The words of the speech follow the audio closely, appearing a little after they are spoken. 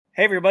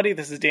Hey everybody,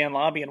 this is Dan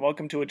Lobby and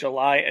welcome to a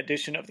July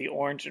edition of the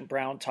Orange and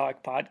Brown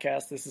Talk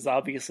podcast. This is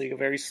obviously a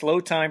very slow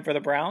time for the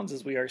Browns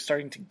as we are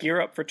starting to gear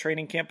up for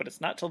training camp, but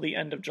it's not till the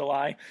end of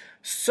July.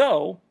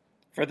 So,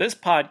 for this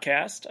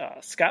podcast,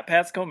 Scott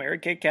Patsko, Mary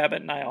Kay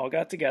Cabot, and I all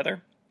got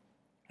together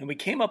and we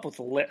came up with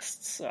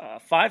lists,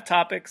 5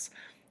 topics,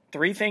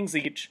 3 things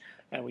each,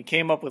 and we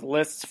came up with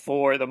lists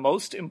for the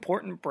most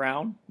important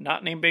Brown,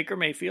 not named Baker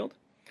Mayfield,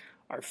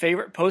 our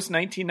favorite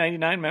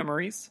post-1999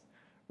 memories,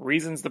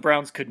 reasons the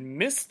Browns could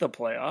miss the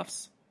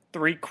playoffs,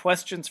 3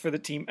 questions for the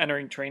team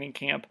entering training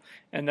camp,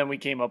 and then we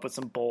came up with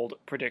some bold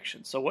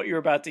predictions. So what you're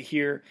about to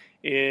hear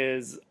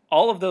is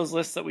all of those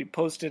lists that we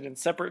posted in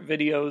separate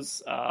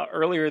videos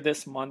earlier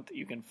this month.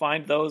 You can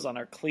find those on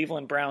our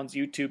Cleveland Browns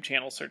YouTube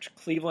channel. Search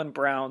Cleveland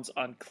Browns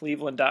on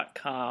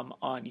cleveland.com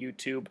on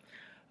YouTube.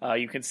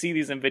 You can see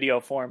these in video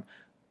form.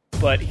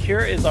 But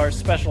here is our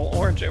special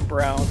Orange and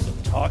Browns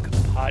Talk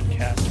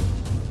podcast.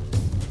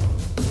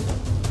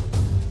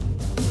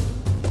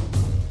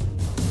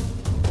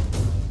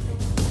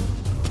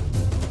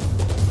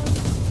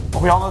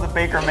 We all know that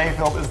Baker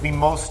Mayfield is the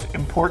most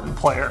important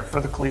player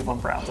for the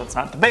Cleveland Browns. That's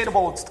not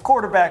debatable. It's the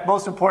quarterback,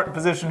 most important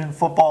position in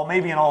football,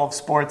 maybe in all of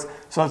sports,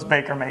 so it's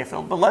Baker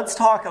Mayfield. But let's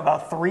talk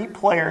about 3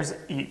 players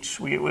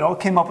each. We all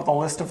came up with a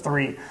list of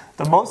 3.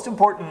 The most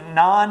important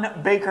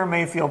non-Baker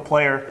Mayfield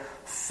player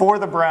for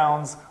the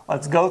Browns.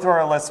 Let's go through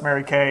our list,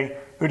 Mary Kay.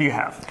 Who do you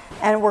have?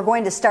 And we're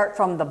going to start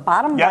from the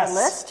bottom of the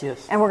list,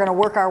 and we're going to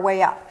work our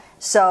way up.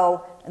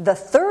 So the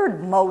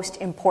third most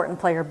important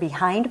player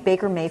behind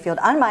Baker Mayfield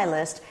on my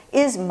list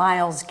is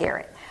Myles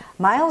Garrett.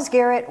 Myles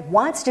Garrett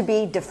wants to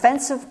be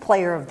Defensive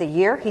Player of the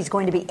Year. He's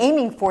going to be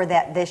aiming for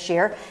that this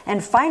year.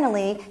 And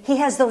finally, he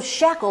has those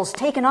shackles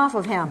taken off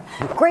of him.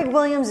 Greg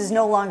Williams is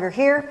no longer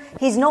here.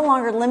 He's no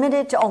longer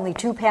limited to only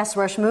 2 pass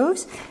rush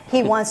moves.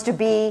 He wants to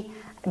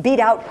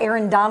beat out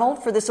Aaron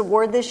Donald for this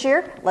award this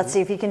year. Let's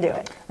see if he can do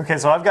it. Okay,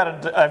 so I've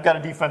got a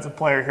defensive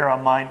player here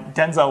on mine,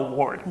 Denzel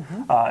Ward.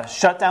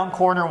 Shutdown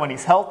corner when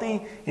he's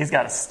healthy. He's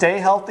got to stay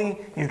healthy.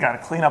 He's got to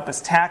clean up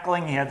his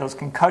tackling. He had those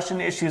concussion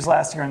issues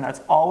last year, and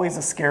that's always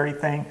a scary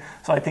thing.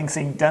 So I think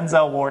seeing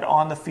Denzel Ward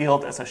on the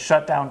field as a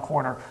shutdown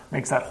corner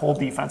makes that whole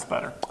defense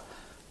better.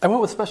 I went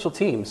with special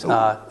teams.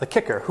 The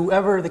kicker,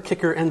 whoever the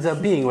kicker ends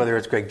up being, whether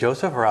it's Greg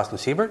Joseph or Austin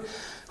Seibert,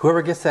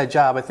 whoever gets that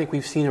job, I think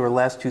we've seen over the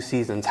last 2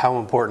 seasons how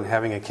important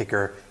having a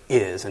kicker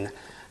is and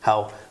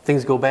how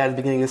things go bad at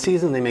the beginning of the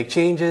season, they make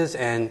changes,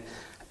 and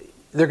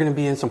they're going to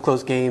be in some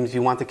close games.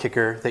 You want the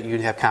kicker that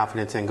you'd have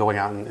confidence in going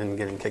out and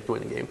getting kicked to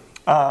win the game.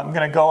 I'm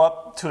going to go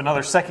up to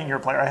another second-year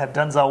player. I had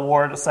Denzel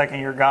Ward, a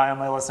second-year guy on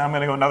my list. I'm going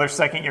to go another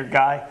second-year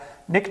guy,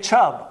 Nick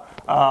Chubb.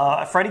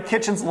 Freddie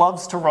Kitchens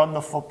loves to run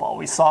the football.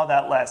 We saw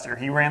that last year.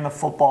 He ran the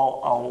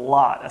football a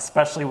lot,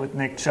 especially with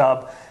Nick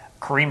Chubb.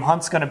 Kareem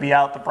Hunt's going to be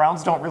out. The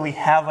Browns don't really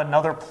have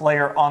another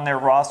player on their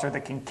roster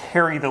that can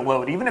carry the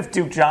load. Even if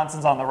Duke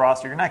Johnson's on the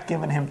roster, you're not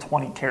giving him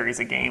 20 carries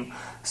a game.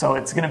 So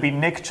it's going to be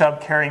Nick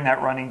Chubb carrying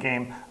that running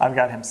game. I've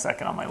got him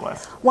second on my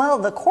list. Well,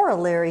 the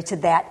corollary to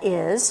that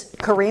is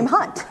Kareem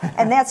Hunt.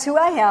 And that's who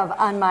I have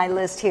on my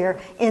list here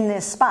in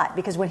this spot.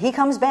 Because when he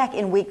comes back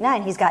in Week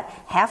 9, he's got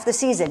half the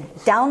season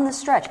down the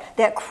stretch.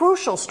 That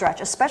crucial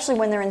stretch, especially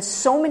when they're in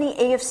so many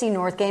AFC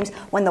North games,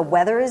 when the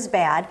weather is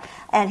bad.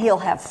 And he'll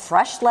have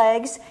fresh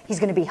legs. He's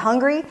going to be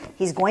hungry.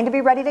 He's going to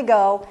be ready to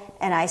go.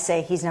 And I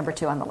say he's number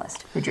 2 on the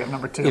list. Who'd you have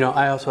number 2?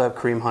 I also have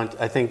Kareem Hunt.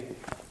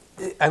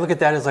 I look at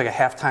that as like a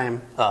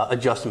halftime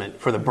adjustment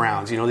for the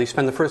Browns. They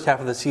spend the first half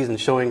of the season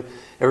showing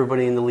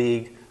everybody in the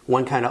league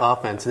one kind of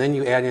offense. And then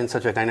you add in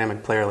such a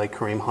dynamic player like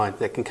Kareem Hunt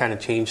that can kind of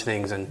change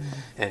things and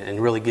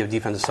really give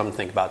defenses something to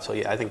think about. So,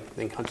 yeah, I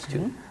think Hunt's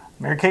 2.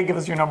 Mary Kay, give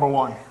us your number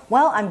 1.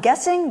 Well, I'm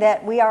guessing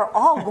that we are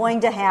all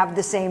going to have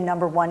the same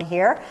number 1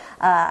 here.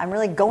 I'm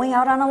really going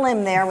out on a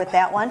limb there with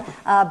that one.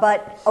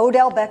 But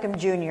Odell Beckham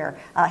Jr.,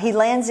 he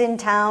lands in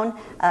town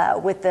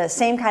with the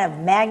same kind of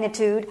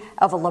magnitude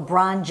of a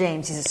LeBron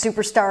James. He's a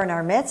superstar in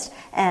our midst,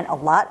 and a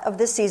lot of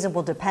this season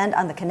will depend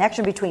on the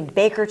connection between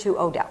Baker to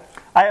Odell.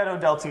 I had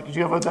Odell, too. Did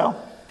you have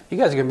Odell? You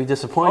guys are going to be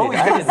disappointed.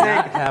 I did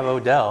not have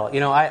Odell.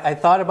 I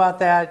thought about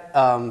that.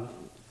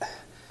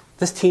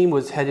 This team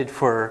was headed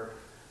for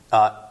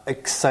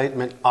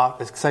exciting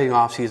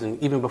offseason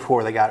even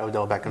before they got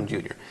Odell Beckham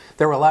Jr.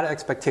 There were a lot of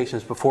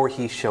expectations before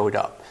he showed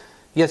up.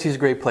 Yes, he's a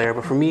great player,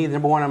 but for me,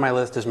 number 1 on my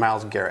list is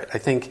Myles Garrett. I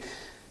think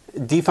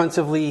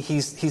defensively,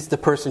 he's the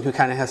person who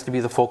kind of has to be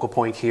the focal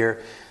point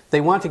here.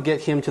 They want to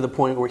get him to the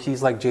point where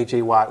he's like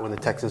J.J. Watt when the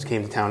Texans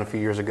came to town a few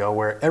years ago,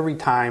 where every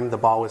time the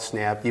ball was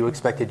snapped, you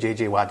expected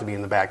J.J. Watt to be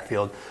in the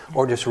backfield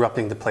or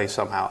disrupting the play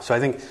somehow. So I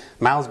think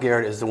Myles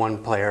Garrett is the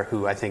one player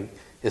who I think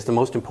is the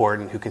most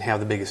important, who can have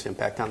the biggest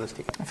impact on this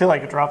team. I feel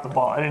like I dropped the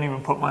ball. I didn't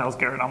even put Myles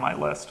Garrett on my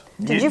list.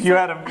 You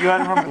had him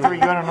number 3,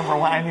 you had him number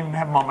 1. I didn't even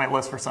have him on my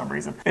list for some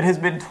reason. It has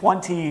been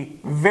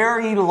 20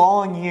 very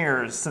long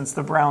years since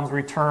the Browns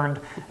returned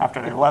after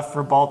they left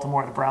for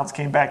Baltimore. The Browns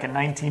came back in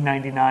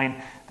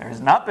 1999. There has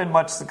not been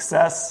much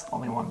success,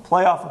 only 1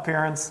 playoff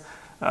appearance.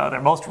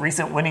 their most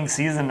recent winning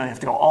season. They have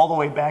to go all the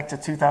way back to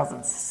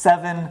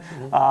 2007.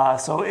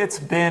 So it's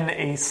been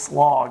a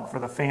slog for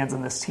the fans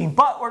in this team.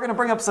 But we're going to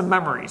bring up some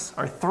memories,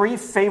 our 3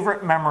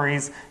 favorite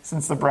memories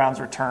since the Browns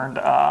returned.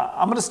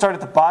 I'm going to start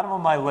at the bottom of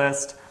my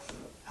list.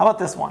 How about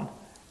this one?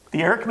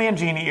 The Eric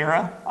Mangini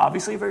era,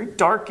 obviously a very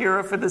dark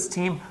era for this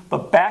team,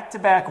 but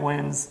back-to-back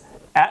wins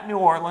at New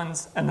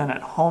Orleans and then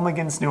at home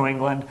against New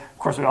England. Of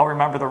course, we all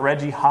remember the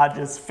Reggie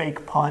Hodges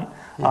fake punt,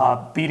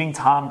 beating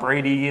Tom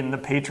Brady and the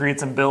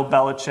Patriots and Bill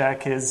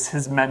Belichick,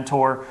 his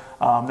mentor.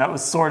 That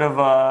was sort of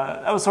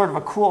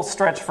a cool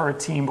stretch for a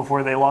team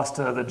before they lost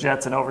to the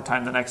Jets in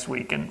overtime the next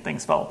week and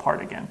things fell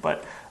apart again.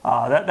 But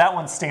that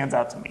one stands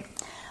out to me.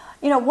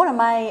 You know, one of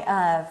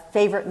my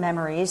favorite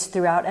memories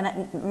throughout,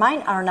 and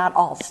mine are not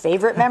all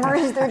favorite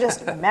memories, they're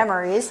just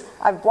memories.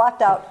 I've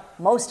blocked out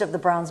most of the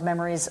Browns'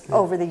 memories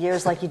over the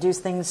years, like you do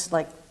things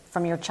like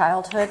from your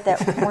childhood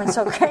that weren't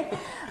so great.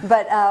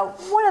 But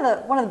one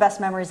of the best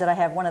memories that I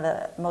have, one of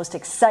the most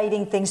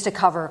exciting things to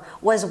cover,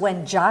 was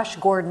when Josh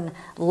Gordon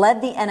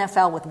led the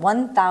NFL with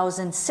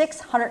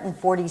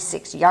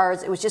 1,646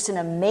 yards. It was just an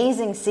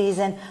amazing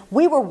season.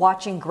 We were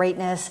watching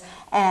greatness,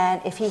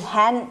 and if he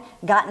hadn't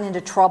gotten into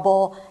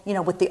trouble,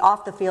 with the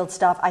off-the-field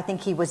stuff, I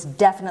think he was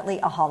definitely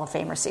a Hall of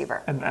Fame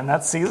receiver. And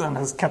that season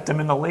has kept him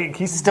in the league.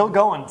 He's still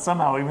going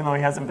somehow, even though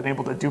he hasn't been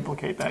able to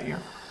duplicate that year.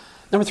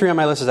 Number 3 on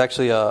my list is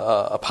actually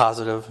a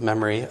positive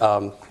memory.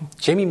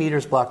 Jamie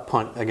Meter's blocked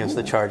punt against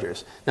the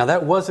Chargers. Now,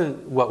 that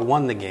wasn't what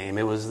won the game.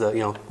 It was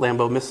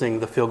Lambeau missing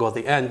the field goal at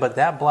the end, but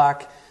that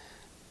block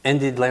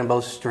ended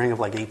Lambeau's string of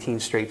like 18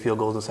 straight field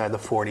goals inside the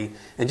 40.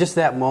 And just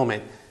that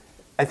moment,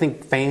 I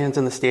think fans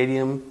in the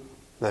stadium,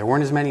 there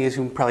weren't as many as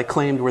you probably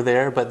claimed were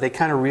there, but they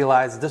kind of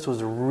realized this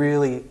was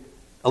really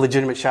a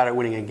legitimate shot at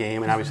winning a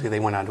game, and obviously they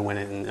went on to win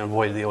it and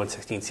avoided the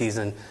 0-16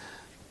 season,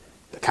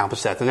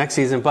 accomplished that the next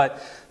season.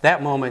 But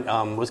that moment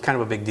was kind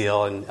of a big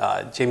deal,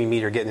 and Jamie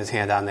Meter getting his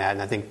hand on that,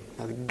 and I think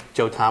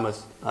Joe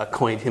Thomas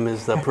coined him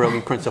as the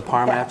pierogi Prince of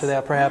Parma after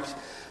that, perhaps.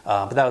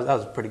 But that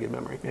was a pretty good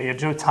memory. Yeah,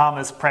 Joe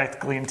Thomas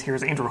practically in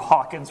tears. Andrew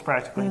Hawkins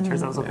practically in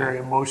tears. That was a very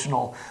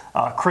emotional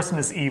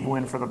Christmas Eve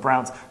win for the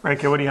Browns.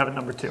 Raika, what do you have at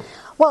number 2?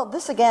 Well,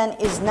 this again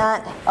is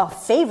not a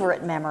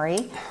favorite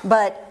memory,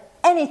 but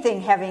anything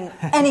having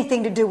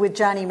anything to do with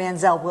Johnny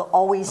Manziel will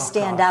always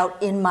stand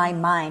out in my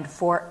mind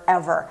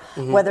forever.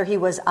 Whether he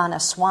was on a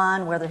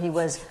swan, whether he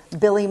was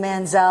Billy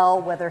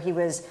Manziel, whether he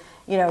was,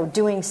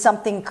 doing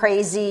something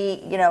crazy,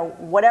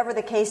 whatever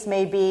the case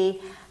may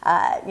be,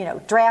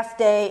 draft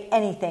day,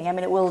 anything. I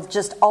mean, it will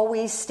just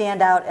always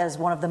stand out as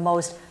one of the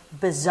most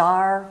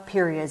bizarre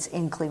periods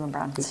in Cleveland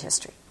Browns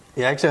history.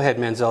 Yeah, actually I had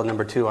Manziel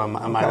number 2 on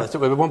my list.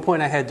 At one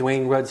point I had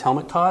Dwayne Rudd's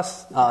helmet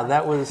toss.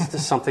 That was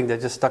just something that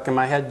just stuck in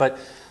my head. But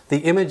the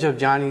image of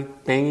Johnny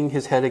banging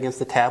his head against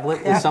the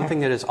tablet is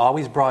something that is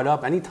always brought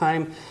up.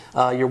 Anytime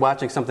you're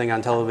watching something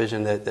on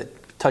television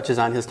that touches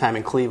on his time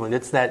in Cleveland,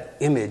 it's that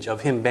image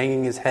of him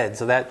banging his head.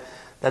 So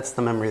that's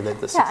the memory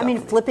that this. Yeah, I mean,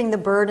 flipping the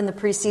bird in the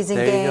preseason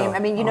game. I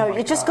mean,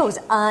 it just goes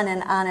on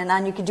and on and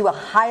on. You could do a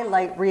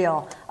highlight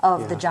reel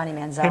of the Johnny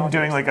Manziel. Him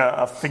doing like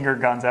a finger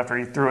guns after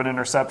he threw an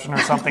interception or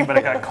something, but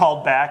it got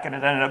called back and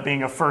it ended up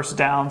being a first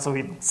down, so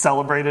he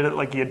celebrated it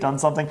like he had done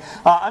something.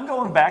 I'm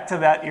going back to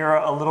that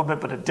era a little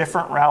bit, but a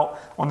different route.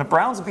 When the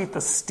Browns beat the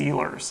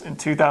Steelers in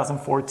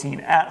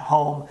 2014 at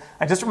home,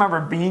 I just remember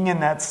being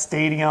in that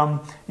stadium.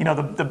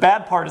 The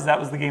bad part is that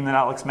was the game that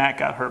Alex Mack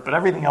got hurt, but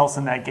everything else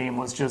in that game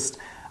was just...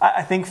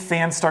 I think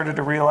fans started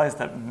to realize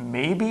that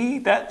maybe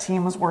that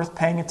team was worth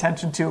paying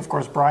attention to. Of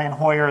course, Brian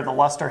Hoyer, the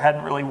luster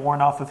hadn't really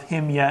worn off of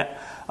him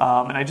yet.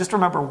 And I just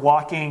remember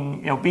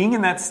being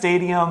in that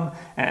stadium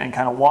and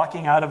kind of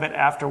walking out of it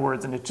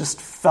afterwards, and it just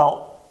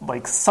felt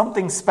like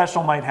something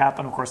special might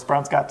happen. Of course, the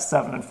Browns got to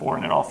 7-4,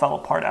 and it all fell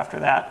apart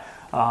after that.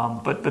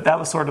 But that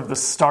was sort of the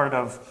start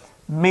of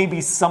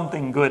maybe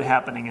something good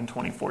happening in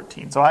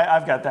 2014. So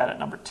I've got that at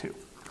number 2.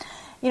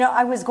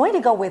 I was going to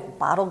go with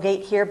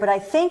Bottlegate here, but I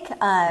think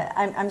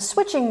I'm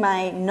switching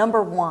my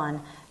number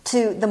 1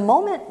 to the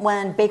moment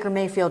when Baker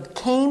Mayfield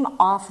came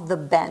off the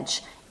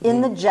bench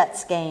in the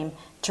Jets game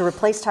to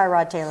replace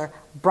Tyrod Taylor,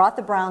 brought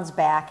the Browns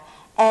back,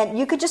 and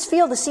you could just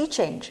feel the sea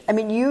change. I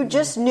mean, you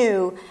just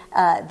knew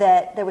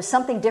that there was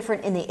something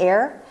different in the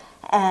air.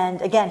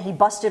 And again, he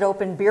busted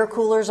open beer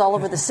coolers all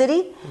over the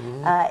city.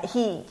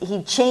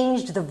 He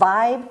changed the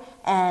vibe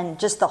and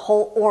just the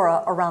whole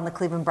aura around the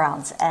Cleveland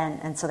Browns.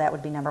 And so that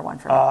would be number 1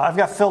 for me. I've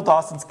got Phil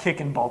Dawson's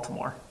kick in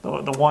Baltimore,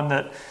 the one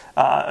that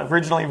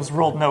originally was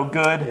ruled no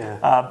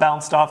good,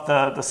 bounced off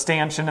the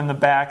stanchion in the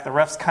back. The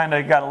refs kind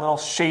of got a little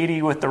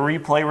shady with the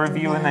replay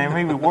review, and they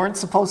maybe weren't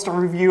supposed to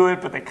review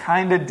it, but they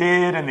kind of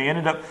did, and they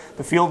ended up,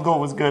 the field goal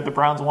was good. The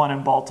Browns won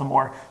in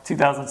Baltimore.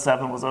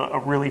 2007 was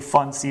a really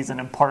fun season,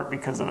 in part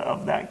because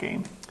of that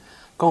game.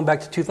 Going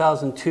back to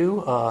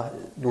 2002,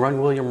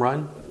 Run William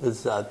Run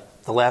was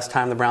the last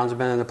time the Browns have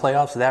been in the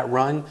playoffs. That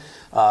run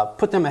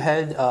put them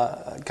ahead,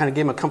 kind of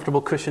gave them a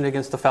comfortable cushion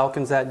against the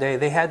Falcons that day.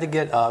 They had to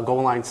get a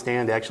goal line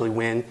stand to actually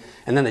win,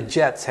 and then the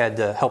Jets had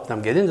to help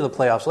them get into the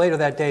playoffs later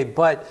that day.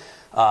 But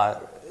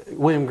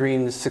William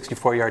Green's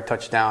 64-yard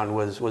touchdown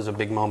was a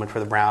big moment for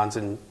the Browns,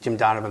 and Jim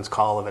Donovan's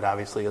call of it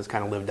obviously has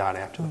kind of lived on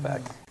after the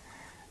fact.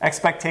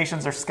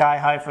 Expectations are sky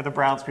high for the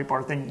Browns. People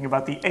are thinking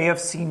about the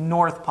AFC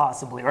North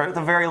possibly, or at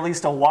the very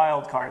least a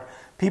wild card.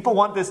 People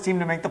want this team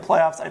to make the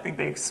playoffs. I think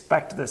they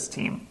expect this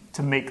team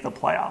to make the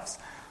playoffs.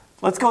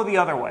 Let's go the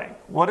other way.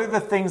 What are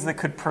the things that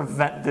could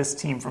prevent this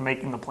team from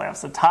making the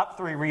playoffs? The top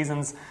 3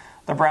 reasons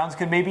the Browns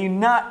could maybe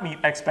not meet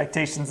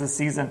expectations this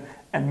season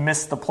and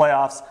miss the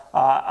playoffs.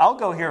 I'll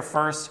go here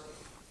first.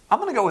 I'm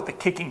going to go with the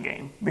kicking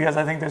game because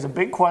I think there's a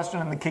big question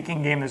in the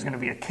kicking game. There's going to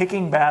be a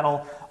kicking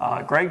battle.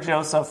 Greg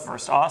Joseph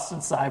versus Austin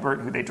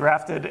Seibert, who they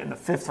drafted in the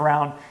 5th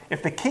round.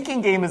 If the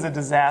kicking game is a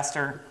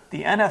disaster,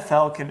 the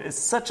NFL is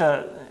such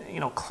a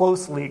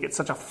close league. It's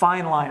such a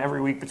fine line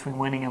every week between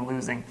winning and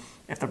losing.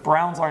 If the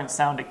Browns aren't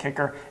sound at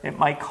kicker, it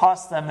might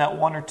cost them that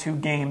 1 or 2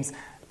 games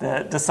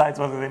that decides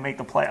whether they make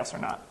the playoffs or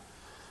not.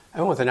 I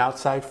went with an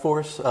outside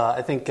force.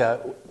 I think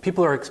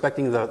people are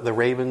expecting the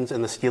Ravens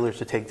and the Steelers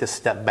to take this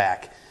step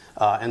back.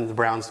 And the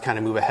Browns kind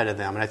of move ahead of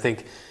them. And I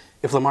think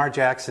if Lamar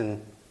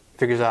Jackson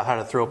figures out how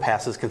to throw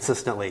passes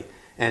consistently,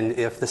 and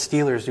if the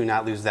Steelers do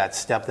not lose that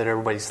step that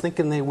everybody's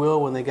thinking they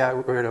will when they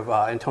got rid of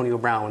Antonio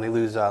Brown, when they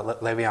lose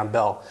Le'Veon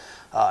Bell,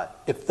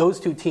 if those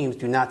 2 teams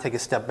do not take a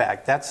step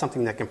back, that's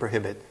something that can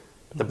prohibit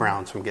the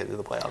Browns from getting to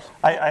the playoffs.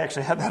 I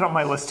actually had that on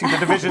my list too. The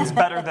division's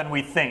better than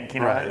we think.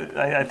 Right.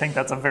 I think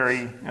that's a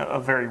very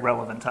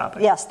relevant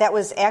topic. Yes, that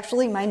was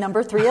actually my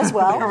number 3 as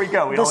well. There we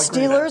go. The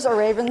Steelers or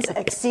Ravens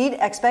exceed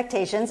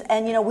expectations.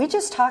 And, we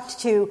just talked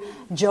to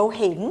Joe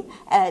Hayden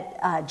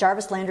at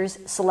Jarvis Landry's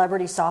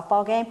celebrity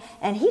softball game,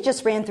 and he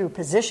just ran through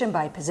position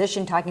by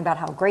position, talking about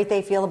how great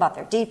they feel about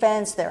their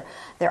defense, their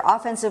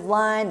offensive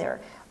line,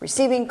 their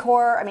receiving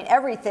core,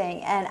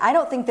 everything. And I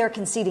don't think they're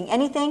conceding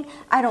anything.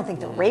 I don't think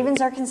the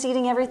Ravens are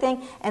conceding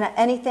anything.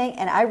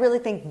 And I really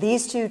think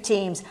these 2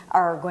 teams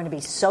are going to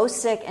be so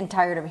sick and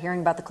tired of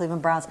hearing about the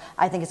Cleveland Browns.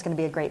 I think it's going to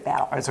be a great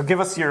battle. All right, so give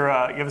us your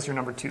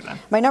number 2 then.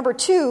 My number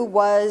 2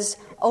 was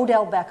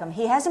Odell Beckham.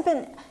 He hasn't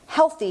been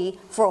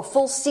healthy for a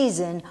full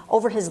season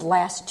over his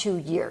last 2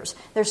 years.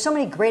 There's so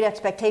many great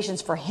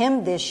expectations for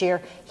him this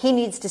year. He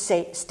needs to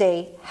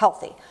stay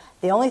healthy.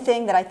 The only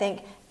thing that I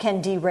think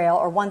can derail,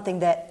 or one thing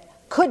that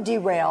could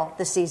derail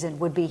the season,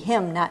 would be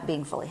him not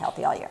being fully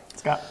healthy all year.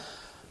 Scott?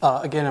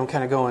 Again, I'm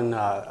kind of going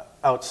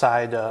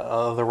outside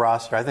of the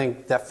roster. I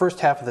think that first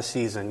half of the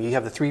season, you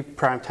have the 3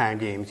 primetime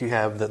games. You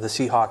have the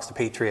Seahawks, the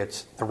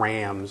Patriots, the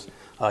Rams.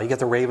 You get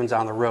the Ravens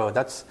on the road.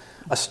 That's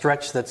a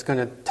stretch that's going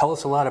to tell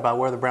us a lot about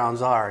where the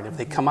Browns are. And if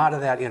they come out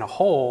of that in a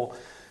hole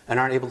and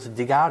aren't able to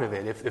dig out of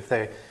it, if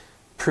they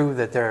prove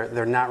that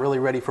they're not really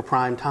ready for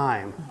prime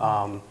time,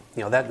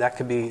 that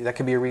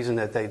could be a reason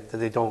that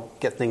they don't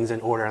get things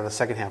in order in the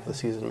second half of the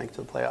season and make it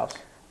to the playoffs.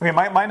 Okay,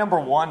 my number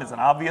 1 is an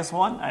obvious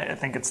one. I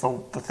think it's the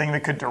thing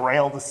that could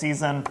derail the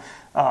season,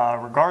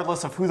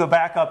 regardless of who the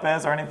backup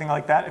is or anything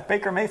like that. If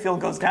Baker Mayfield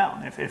goes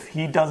down, if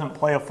he doesn't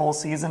play a full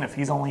season, if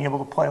he's only able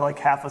to play like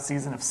half a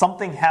season, if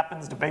something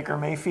happens to Baker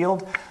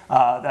Mayfield,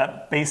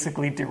 that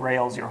basically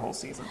derails your whole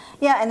season.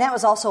 Yeah, and that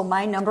was also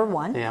my number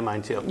 1. Yeah,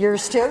 mine too.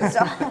 Yours too?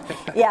 So,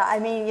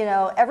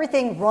 yeah,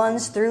 everything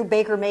runs through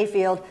Baker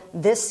Mayfield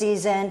this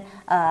season.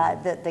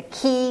 The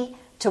key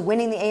to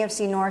winning the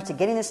AFC North, to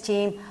getting this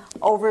team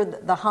over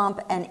the hump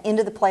and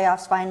into the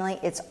playoffs finally,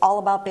 it's all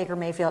about Baker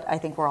Mayfield. I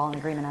think we're all in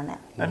agreement on that.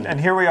 And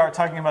here we are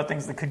talking about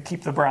things that could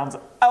keep the Browns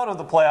out of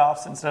the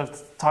playoffs instead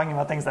of talking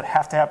about things that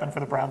have to happen for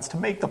the Browns to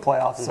make the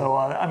playoffs. So,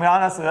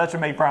 honestly, that should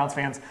make Browns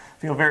fans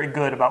feel very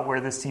good about where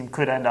this team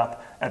could end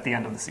up at the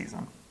end of the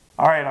season.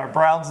 All right, our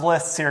Browns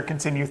lists here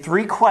continue.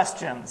 3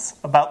 questions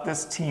about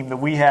this team that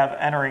we have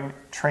entering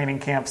training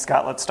camp.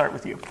 Scott, let's start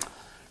with you.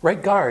 Right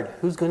guard,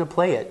 who's going to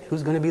play it?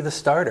 Who's going to be the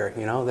starter?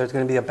 There's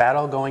going to be a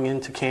battle going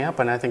into camp,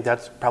 and I think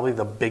that's probably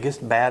the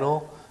biggest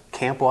battle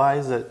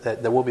camp-wise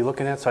that we'll be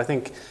looking at. So I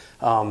think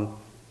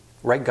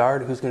right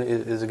guard, is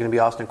it going to be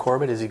Austin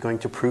Corbett? Is he going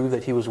to prove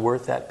that he was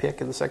worth that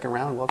pick in the second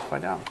round? We'll have to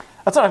find out.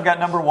 That's what I've got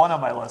number 1 on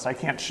my list. I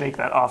can't shake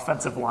that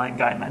offensive line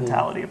guy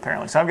mentality,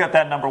 apparently. So I've got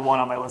that number 1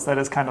 on my list. That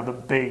is kind of the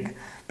big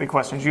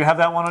question. Do you have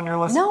that one on your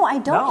list? No, I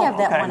don't have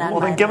that one on my list.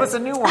 Well, then give us a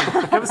new one.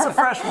 Give us a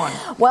fresh one.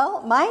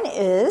 Well, mine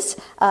is,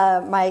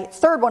 my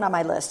third one on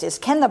my list is,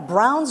 can the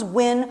Browns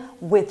win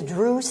with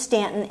Drew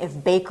Stanton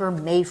if Baker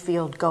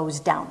Mayfield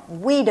goes down?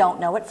 We don't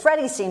know it.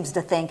 Freddie seems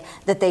to think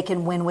that they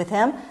can win with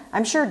him.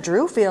 I'm sure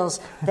Drew feels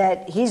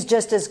that he's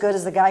just as good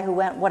as the guy who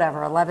went,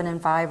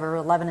 11-5 or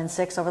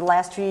 11-6 over the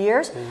last few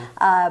years.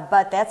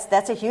 But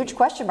that's a huge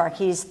question mark.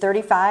 He's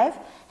 35,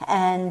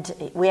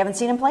 and we haven't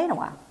seen him play in a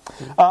while.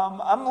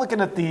 I'm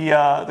looking at the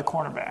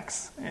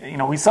cornerbacks.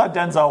 We saw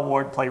Denzel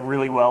Ward play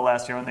really well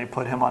last year when they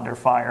put him under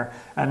fire,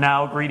 and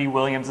now Greedy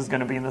Williams is going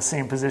to be in the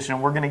same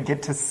position. We're going to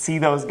get to see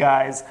those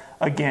guys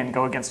again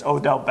go against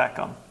Odell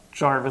Beckham,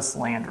 Jarvis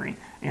Landry,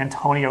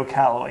 Antonio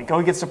Callaway. Go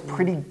against a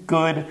pretty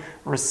good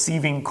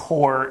receiving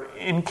core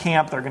in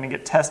camp. They're going to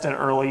get tested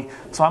early.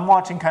 So I'm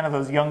watching kind of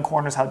those young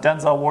corners, how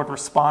Denzel Ward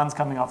responds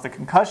coming off the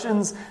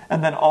concussions,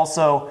 and then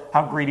also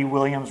how Greedy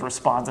Williams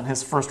responds in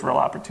his first real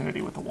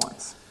opportunity with the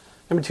ones.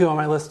 Number 2 on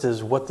my list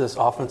is what this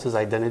offense's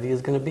identity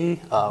is going to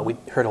be. We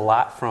heard a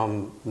lot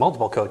from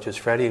multiple coaches,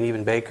 Freddie and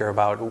even Baker,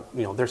 about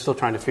they're still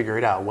trying to figure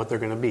it out, what they're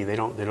going to be. They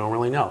don't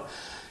really know,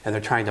 and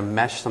they're trying to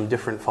mesh some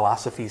different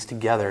philosophies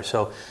together.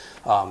 So,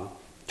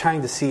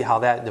 trying to see how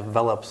that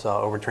develops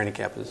over training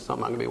camp is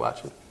something I'm going to be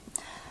watching.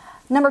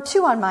 Number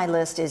 2 on my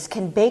list is,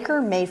 can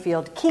Baker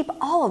Mayfield keep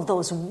all of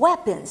those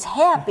weapons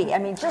happy? I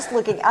mean, just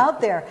looking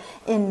out there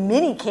in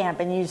mini camp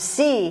and you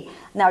see,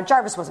 now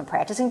Jarvis wasn't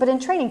practicing, but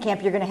in training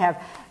camp you're going to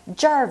have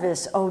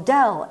Jarvis,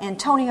 Odell,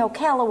 Antonio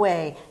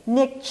Callaway,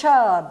 Nick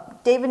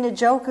Chubb, David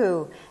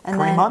Njoku, and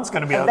Kareem then Hunt's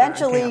going to be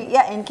eventually,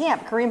 out there in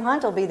camp. Kareem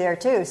Hunt will be there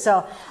too.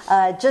 So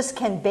just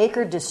can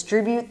Baker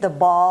distribute the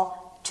ball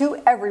to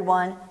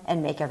everyone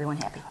and make everyone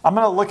happy? I'm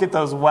going to look at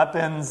those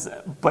weapons,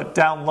 but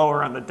down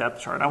lower on the depth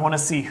chart. I want to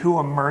see who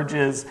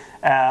emerges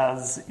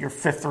as your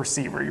 5th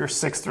receiver, your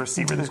 6th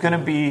receiver. There's going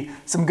to be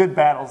some good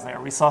battles there.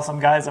 We saw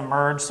some guys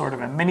emerge sort of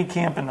in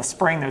minicamp in the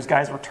spring. There's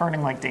guys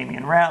returning like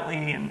Damian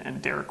Ratley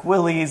and Derek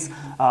Willis.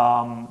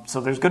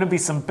 So there's going to be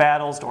some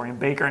battles. Dorian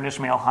Baker and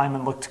Ishmael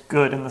Hyman looked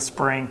good in the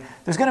spring.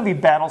 There's going to be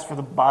battles for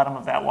the bottom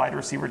of that wide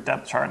receiver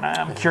depth chart, and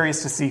I'm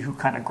curious to see who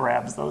kind of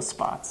grabs those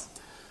spots.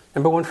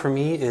 Number 1 for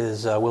me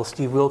is, will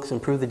Steve Wilks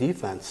improve the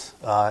defense,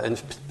 and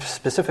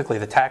specifically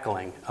the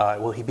tackling?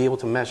 Will he be able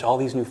to mesh all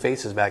these new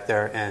faces back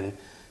there and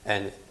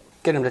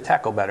get them to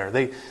tackle better?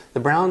 The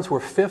Browns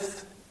were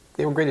 5th.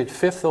 They were graded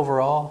 5th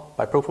overall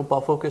by Pro Football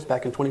Focus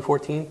back in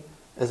 2014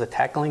 as a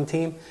tackling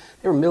team.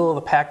 They were middle of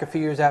the pack a few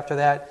years after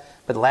that,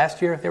 but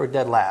last year they were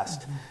dead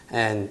last.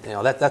 And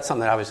that's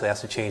something that obviously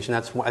has to change. And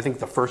that's, I think,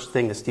 the first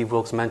thing that Steve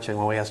Wilks mentioned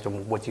when we asked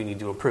him, what do you need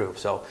to improve?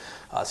 So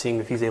seeing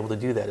if he's able to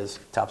do that is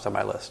tops on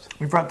my list.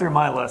 We've run through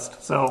my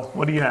list, so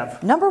what do you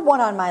have? Number 1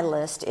 on my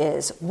list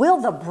is, will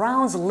the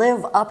Browns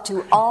live up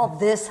to all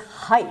this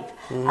hype?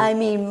 I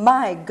mean,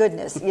 my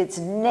goodness, it's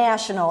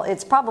national,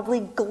 it's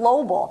probably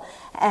global.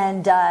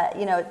 And,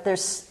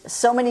 there's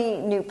so many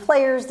new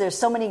players, there's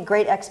so many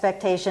great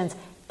expectations.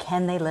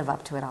 Can they live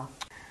up to it all?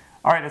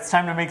 All right, it's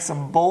time to make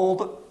some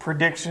bold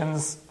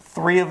predictions,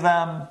 3 of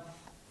them.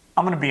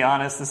 I'm going to be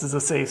honest, this is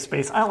a safe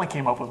space. I only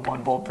came up with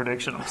 1 bold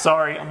prediction. I'm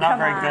sorry, I'm not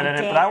very good at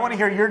it, but I want to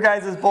hear your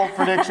guys' bold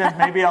predictions.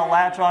 Maybe I'll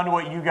latch on to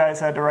what you guys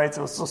had to write.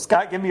 So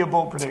Scott, give me a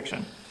bold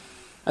prediction.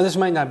 Now, this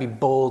might not be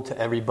bold to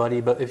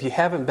everybody, but if you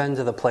haven't been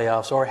to the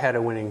playoffs or had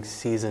a winning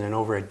season in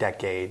over a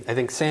decade, I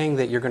think saying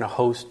that you're going to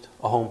host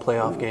a home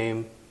playoff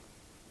game,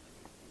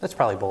 that's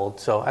probably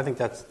bold. So I think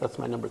that's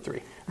my number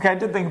 3. Okay, I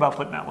did think about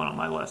putting that one on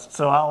my list,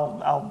 so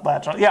I'll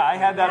latch on. Yeah, I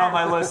had that on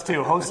my list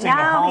too. Hosting a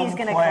home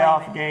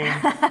playoff game,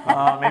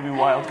 maybe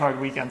wild card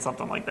weekend,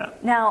 something like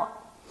that. Now,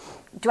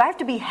 do I have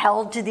to be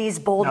held to these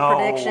bold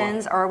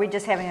predictions, or are we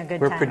just having a good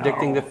time? We're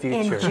predicting the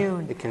future. In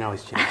June. It can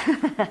always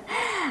change.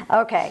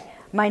 Okay,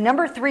 my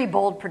number 3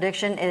 bold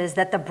prediction is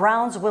that the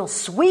Browns will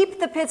sweep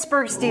the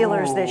Pittsburgh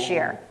Steelers this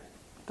year.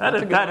 That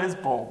is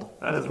bold.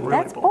 That is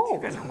really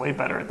bold. You guys are way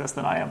better at this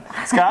than I am.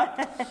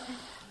 Scott?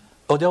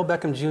 Odell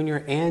Beckham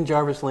Jr. and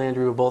Jarvis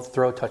Landry will both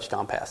throw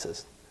touchdown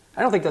passes.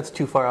 I don't think that's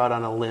too far out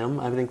on a limb.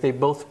 I think they've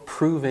both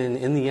proven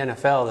in the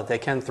NFL that they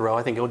can throw.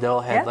 I think Odell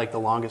had the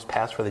longest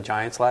pass for the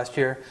Giants last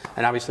year,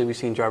 and obviously we've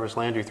seen Jarvis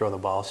Landry throw the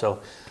ball.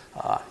 So,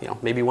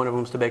 maybe one of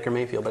them's to Baker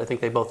Mayfield, but I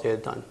think they both get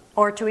it done.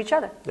 Or to each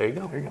other. There you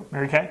go. There you go.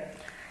 Mary Kay?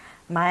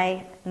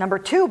 My number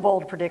 2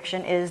 bold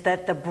prediction is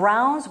that the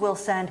Browns will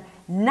send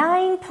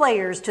 9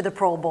 players to the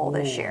Pro Bowl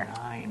this year.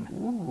 9.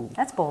 Ooh.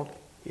 That's bold.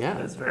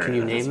 Yeah. Can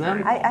you name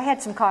them? I had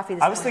some coffee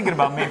this morning.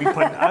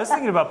 I was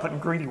thinking about putting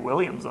Greedy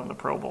Williams on the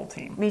Pro Bowl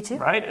team. Me too.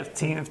 Right?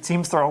 If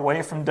teams throw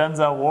away from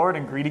Denzel Ward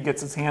and Greedy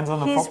gets his hands on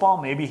the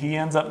football, maybe he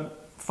ends up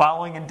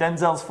following in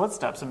Denzel's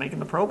footsteps and making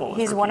the Pro Bowl.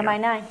 He's one of my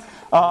 9.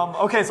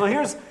 Okay, so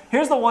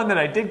here's the one that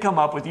I did come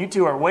up with. You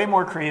two are way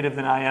more creative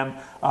than I am.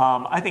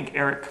 I think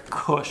Eric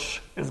Kush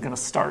is going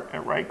to start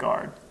at right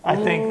guard. I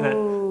think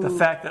that the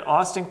fact that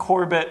Austin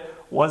Corbett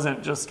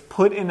wasn't just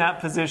put in that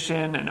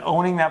position and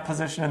owning that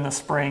position in the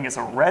spring is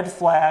a red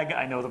flag.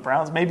 I know the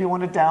Browns maybe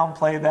want to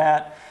downplay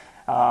that.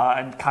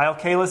 And Kyle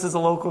Kalis is a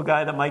local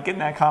guy that might get in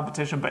that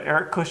competition, but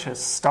Eric Kush has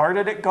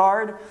started at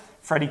guard.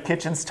 Freddie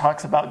Kitchens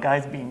talks about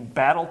guys being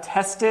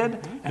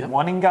battle-tested and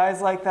wanting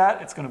guys like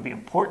that. It's going to be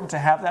important to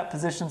have that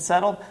position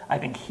settled. I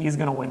think he's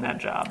going to win that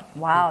job.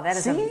 Wow, that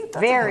is a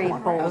very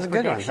bold That was a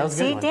good prediction. one.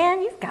 See,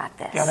 Dan, you've got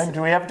this. Yeah, then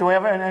do we have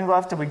anything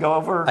left? Did we go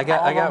over? I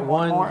got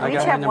one. More? I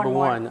got number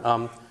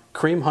 1.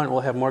 Kareem Hunt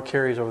will have more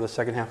carries over the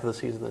second half of the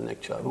season than Nick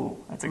Chubb.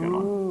 Ooh, that's a good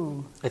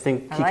one. I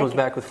think he comes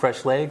back with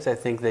fresh legs. I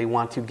think they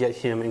want to get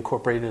him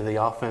incorporated into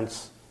the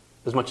offense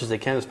as much as they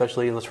can,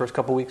 especially in those first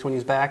couple weeks when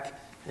he's back.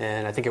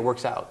 And I think it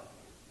works out.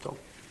 So.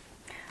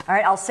 All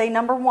right, I'll say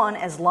number 1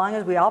 as long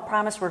as we all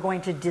promise we're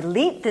going to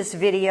delete this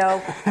video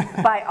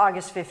by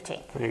August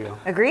 15th. There you go.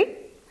 Agreed?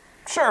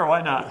 Sure,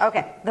 why not?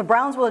 Okay, the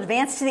Browns will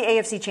advance to the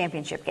AFC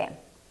Championship game.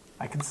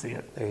 I can see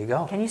it. There you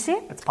go. Can you see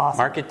it? It's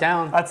possible. Mark it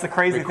down. That's the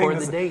crazy Record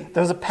thing. the date.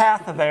 There's a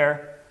path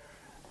there.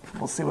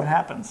 We'll see what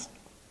happens.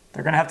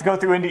 They're going to have to go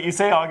through, and you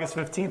say August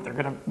 15th, they're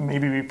going to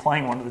maybe be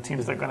playing one of the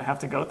teams they're going to have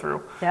to go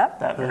through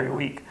that very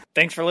week.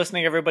 Thanks for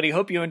listening, everybody.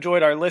 Hope you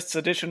enjoyed our lists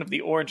edition of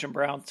the Orange and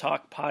Brown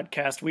Talk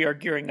podcast. We are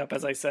gearing up,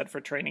 as I said,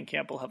 for training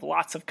camp. We'll have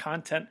lots of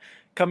content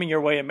coming your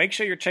way, and make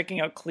sure you're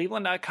checking out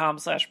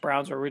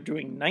cleveland.com/Browns, where we're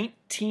doing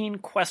 19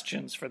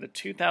 questions for the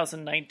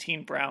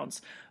 2019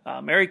 Browns.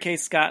 Mary Kay,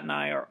 Scott, and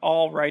I are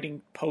all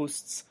writing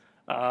posts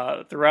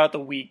throughout the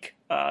week.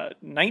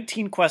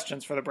 19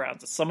 questions for the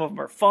Browns. Some of them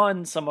are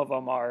fun. Some of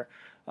them are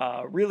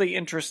really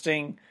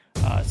interesting.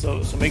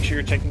 So make sure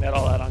you're checking that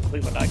all out on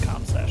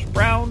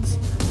cleveland.com/Browns.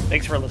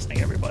 Thanks for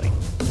listening, everybody.